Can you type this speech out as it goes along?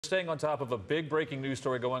Staying on top of a big breaking news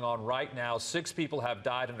story going on right now. 6 people have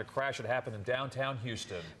died in a crash that happened in downtown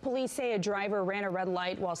Houston. Police say a driver ran a red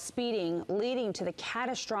light while speeding, leading to the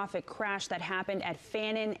catastrophic crash that happened at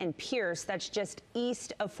Fannin and Pierce. That's just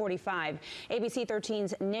east of 45. ABC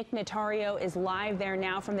 13's Nick Notario is live there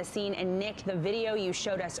now from the scene. And Nick, the video you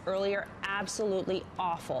showed us earlier, absolutely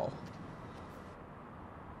awful.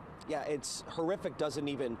 Yeah, it's horrific, doesn't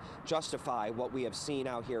even justify what we have seen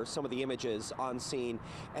out here, some of the images on scene.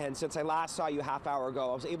 And since I last saw you a half hour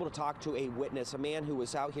ago, I was able to talk to a witness, a man who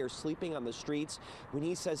was out here sleeping on the streets, when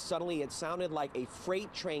he says suddenly it sounded like a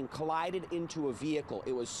freight train collided into a vehicle.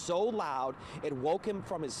 It was so loud, it woke him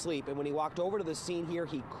from his sleep. And when he walked over to the scene here,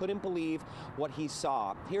 he couldn't believe what he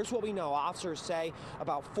saw. Here's what we know. Officers say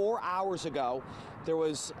about 4 hours ago, there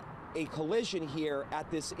was a collision here at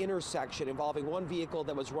this intersection involving one vehicle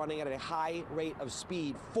that was running at a high rate of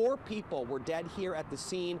speed. 4 people were dead here at the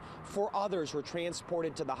scene. 4 others were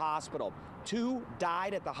transported to the hospital. 2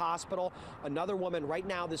 died at the hospital. Another woman right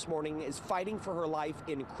now this morning is fighting for her life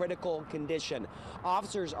in critical condition.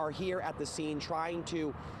 Officers are here at the scene trying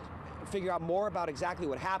to figure out more about exactly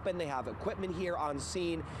what happened. They have equipment here on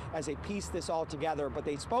scene as they piece this all together, but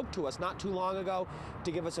they spoke to us not too long ago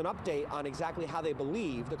to give us an update on exactly how they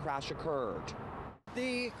believe the crash occurred.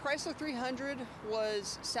 The Chrysler 300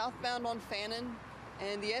 was southbound on Fannin,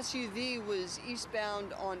 and the SUV was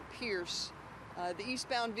eastbound on Pierce. The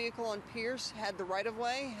eastbound vehicle on Pierce had the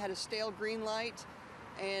right-of-way, had a stale green light,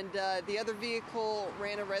 and the other vehicle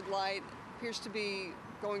ran a red light, appears to be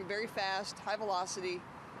going very fast, high velocity.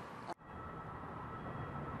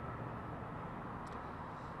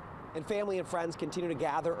 And family and friends continue to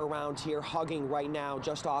gather around here, hugging right now,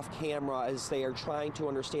 just off camera, as they are trying to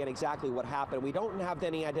understand exactly what happened. We don't have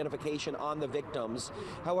any identification on the victims.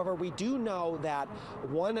 However, we do know that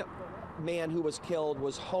one man who was killed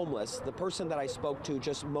was homeless. The person that I spoke to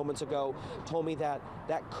just moments ago told me that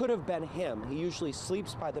that could have been him. He usually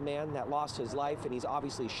sleeps by the man that lost his life, and he's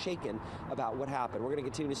obviously shaken about what happened. We're going to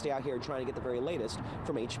continue to stay out here trying to get the very latest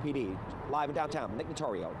from HPD. Live in downtown, Nick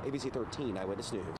Notario, ABC 13 Eyewitness News.